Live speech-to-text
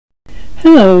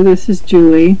Hello, this is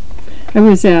Julie. I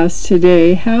was asked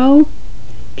today, how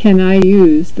can I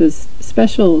use the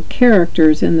special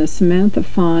characters in the Samantha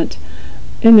font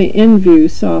in the InVue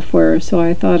software? So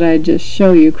I thought I'd just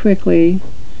show you quickly.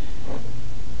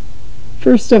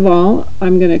 First of all,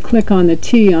 I'm going to click on the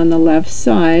T on the left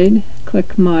side,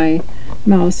 click my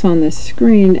mouse on the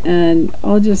screen, and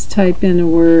I'll just type in a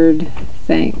word,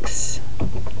 thanks.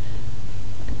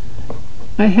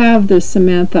 I have the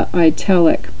Samantha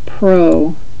Italic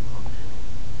Pro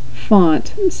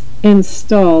font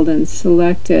installed and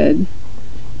selected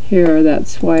here.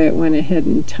 That's why it went ahead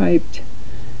and typed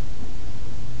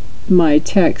my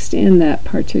text in that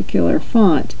particular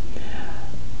font.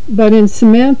 But in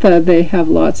Samantha they have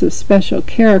lots of special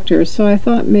characters, so I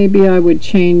thought maybe I would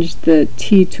change the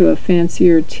T to a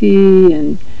fancier T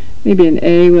and maybe an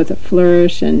A with a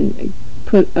flourish and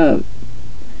put a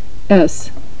S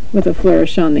with a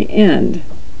flourish on the end,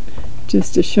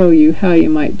 just to show you how you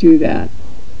might do that.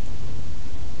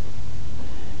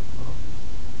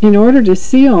 In order to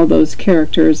see all those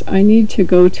characters, I need to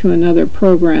go to another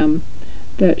program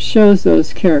that shows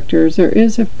those characters. There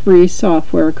is a free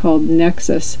software called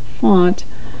Nexus font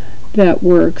that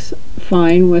works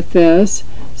fine with this.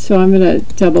 So I'm going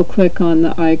to double click on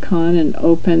the icon and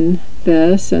open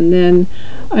this, and then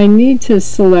I need to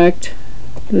select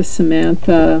the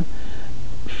Samantha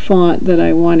font that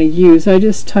I want to use. I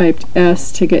just typed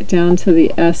S to get down to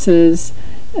the S's,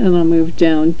 and I'll move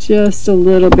down just a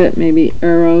little bit, maybe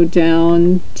arrow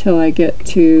down till I get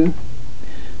to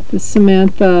the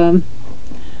Samantha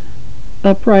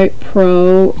Upright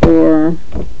Pro or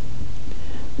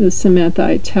the Samantha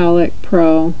Italic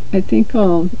Pro. I think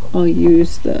I'll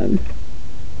use the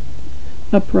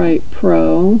Upright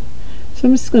Pro. So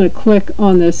I'm just going to click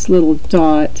on this little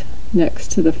dot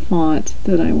next to the font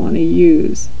that I want to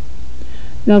use.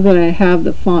 Now that I have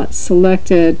the font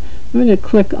selected, I'm going to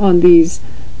click on this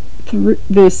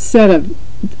set of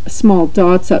small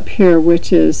dots up here,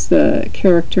 which is the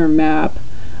character map,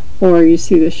 or you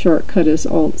see the shortcut is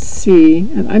Alt-C,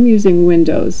 and I'm using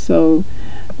Windows, so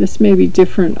this may be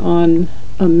different on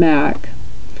a Mac.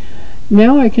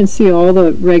 Now I can see all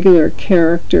the regular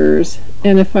characters,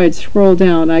 and if I'd scroll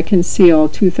down I can see all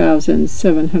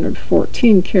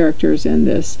 2,714 characters in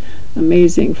this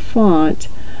amazing font.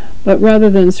 But rather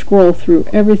than scroll through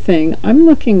everything, I'm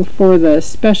looking for the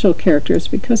special characters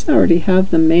because I already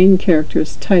have the main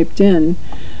characters typed in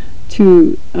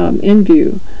to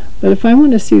InVue. But if I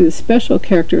want to see the special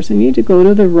characters, I need to go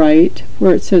to the right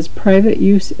where it says Private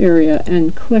Use Area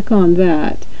and click on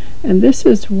that. And this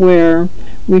is where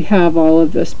we have all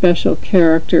of the special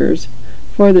characters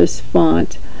for this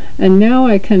font. And now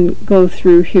I can go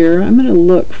through here. I'm going to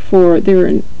look for,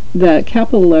 the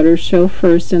capital letters show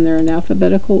first and they're in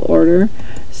alphabetical order.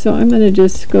 So I'm going to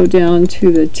just go down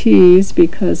to the T's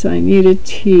because I need a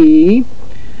T.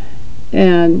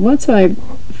 And once I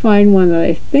find one that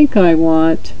I think I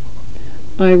want,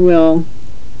 I will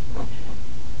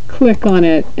click on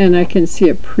it and I can see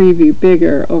a preview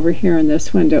bigger over here in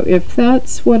this window. If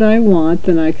that's what I want,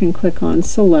 then I can click on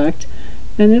select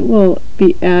and it will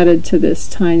be added to this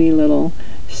tiny little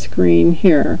screen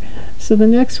here. So the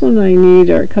next one I need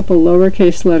are a couple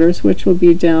lowercase letters, which will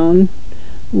be down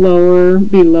lower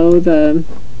below the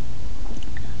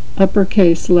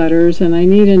uppercase letters, and I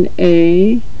need an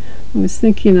A. I was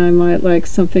thinking I might like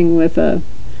something with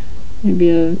maybe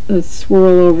a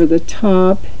swirl over the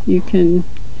top. You can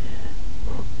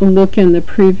look in the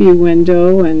preview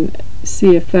window and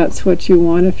see if that's what you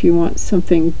want. If you want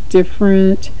something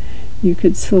different, you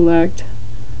could select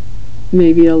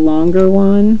maybe a longer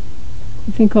one.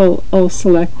 I think I'll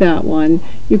select that one.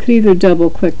 You could either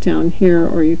double click down here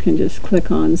or you can just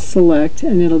click on select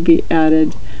and it'll be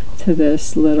added to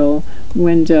this little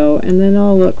window. And then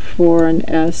I'll look for an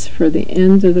S for the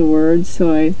end of the word,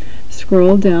 so I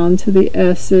scroll down to the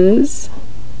S's,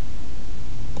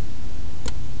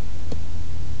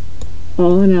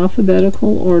 all in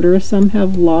alphabetical order. Some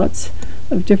have lots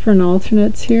of different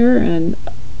alternates here and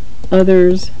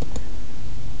others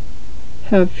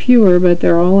have fewer, but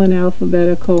they're all in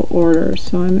alphabetical order.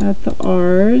 So I'm at the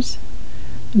R's,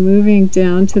 moving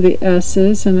down to the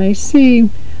S's, and I see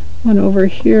one over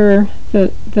here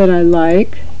that I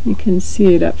like. You can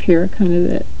see it up here, kind of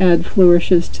the add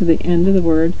flourishes to the end of the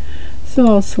word. So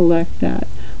I'll select that.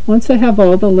 Once I have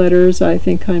all the letters I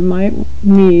think I might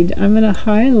need, I'm going to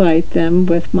highlight them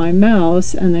with my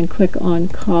mouse and then click on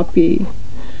copy.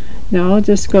 Now I'll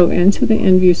just go into the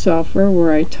InVue software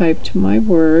where I typed my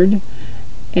word,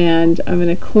 and I'm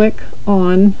going to click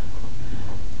on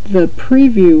the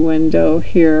preview window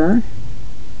here,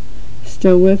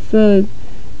 still with the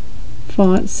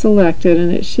font selected,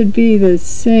 and it should be the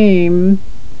same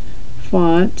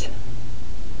font.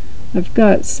 I've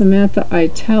got Samantha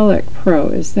Italic Pro.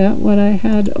 Is that what I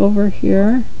had over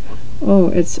here? Oh,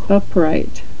 it's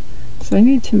upright. So I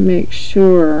need to make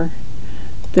sure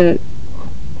that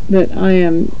I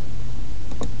am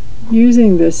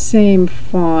using the same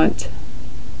font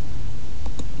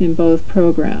in both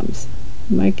programs.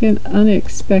 I might get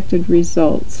unexpected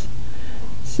results.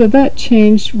 So that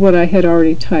changed what I had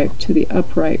already typed to the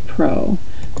Upright Pro.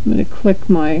 I'm going to click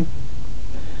my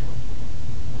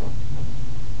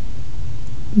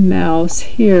mouse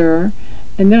here,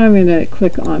 and now I'm going to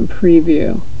click on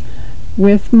Preview.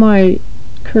 With my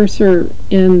cursor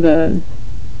in the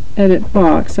edit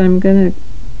box, I'm going to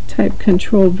type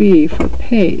Control V for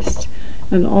paste,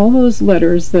 and all those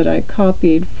letters that I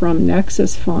copied from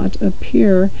Nexus font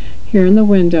appear here in the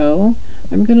window.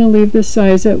 I'm going to leave the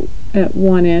size at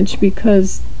 1 inch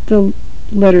because the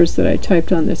letters that I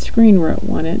typed on the screen were at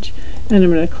 1 inch, and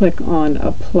I'm going to click on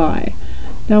Apply.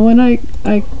 Now when I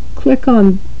click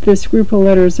on this group of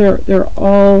letters, they're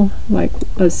all like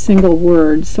a single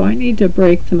word, so I need to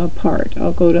break them apart.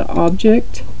 I'll go to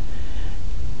Object,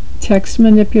 Text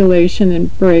Manipulation,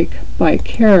 and Break by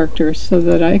Character so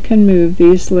that I can move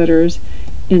these letters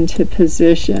into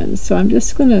position. So I'm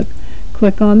just going to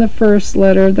click on the first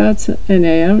letter. That's an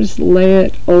A. I'll just lay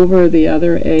it over the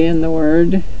other A in the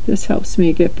word. This helps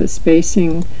me get the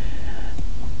spacing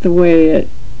the way it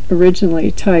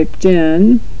originally typed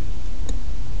in.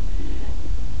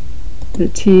 The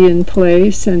T in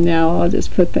place, and now I'll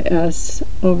just put the S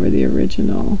over the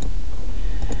original.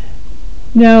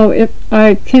 Now if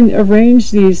I can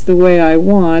arrange these the way I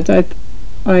want,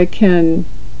 I can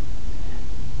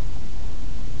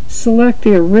select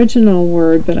the original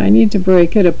word, but I need to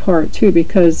break it apart too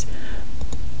because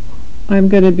I'm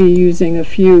going to be using a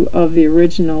few of the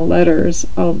original letters.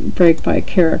 I'll break by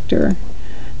character.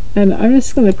 And I'm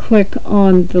just going to click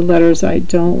on the letters I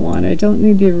don't want. I don't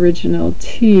need the original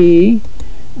T,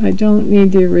 I don't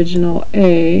need the original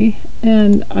A,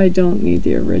 and I don't need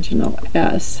the original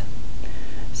S.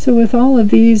 So with all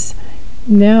of these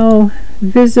now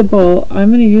visible, I'm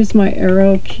going to use my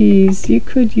arrow keys. You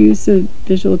could use the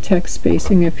visual text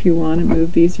spacing if you want to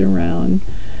move these around.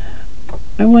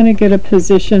 I want to get a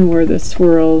position where the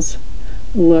swirls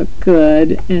look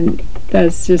good, and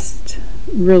that's just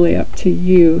really up to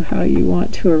you how you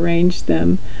want to arrange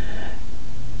them.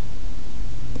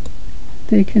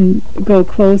 They can go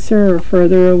closer or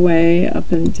further away,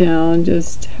 up and down,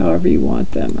 just however you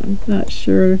want them. I'm not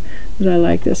sure that I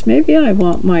like this. Maybe I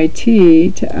want my T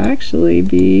to actually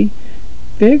be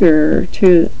bigger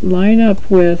to line up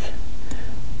with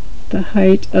the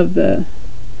height of the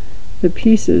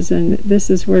pieces, and this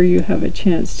is where you have a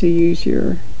chance to use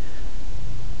your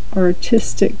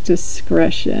artistic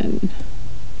discretion.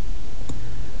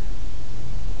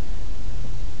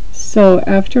 So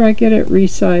after I get it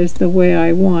resized the way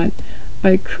I want,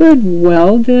 I could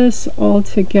weld this all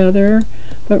together,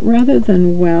 but rather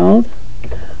than weld,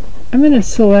 I'm going to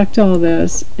select all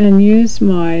this and use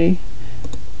my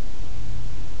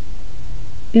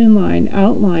inline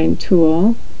outline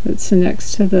tool that's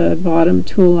next to the bottom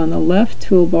tool on the left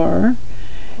toolbar,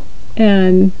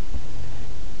 and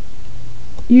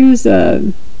use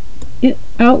a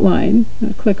outline.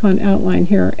 I'll click on outline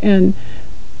here and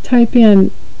type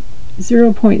in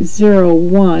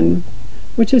 0.01,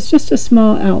 which is just a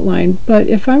small outline, but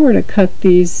if I were to cut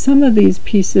these, some of these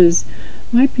pieces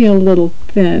might be a little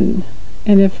thin,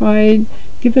 and if I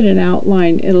give it an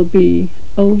outline, it'll be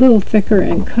a little thicker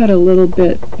and cut a little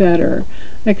bit better.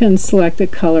 I can select a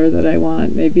color that I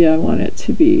want. Maybe I want it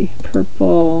to be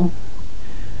purple.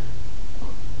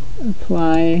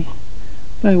 Apply.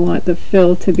 If I want the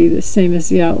fill to be the same as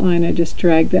the outline, I just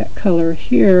drag that color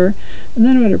here, and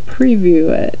then I'm going to preview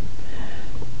it.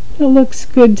 It looks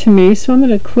good to me, so I'm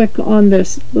going to click on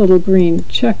this little green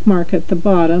check mark at the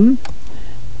bottom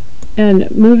and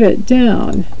move it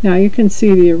down. Now you can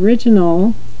see the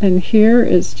original, and here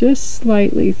is just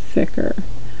slightly thicker.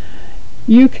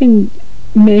 You can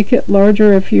make it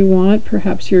larger if you want.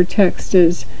 Perhaps your text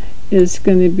is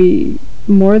going to be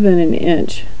more than an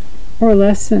inch or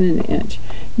less than an inch.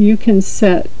 You can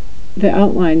set the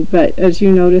outline, but as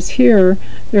you notice here,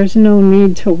 there's no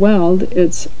need to weld.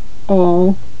 It's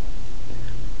all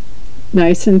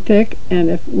nice and thick, and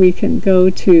if we can go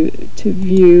to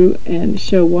view and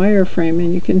show wireframe,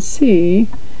 and you can see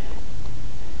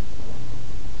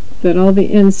that all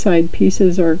the inside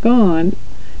pieces are gone.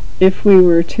 If we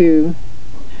were to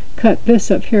cut this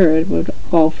up here, it would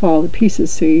all fall to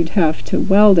pieces, so you'd have to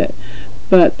weld it,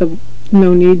 but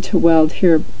no need to weld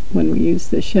here when we use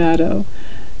the shadow.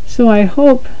 So I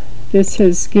hope this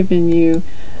has given you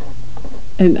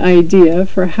an idea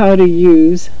for how to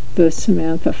use the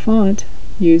Samantha font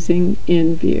using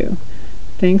InVue.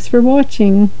 Thanks for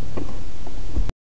watching.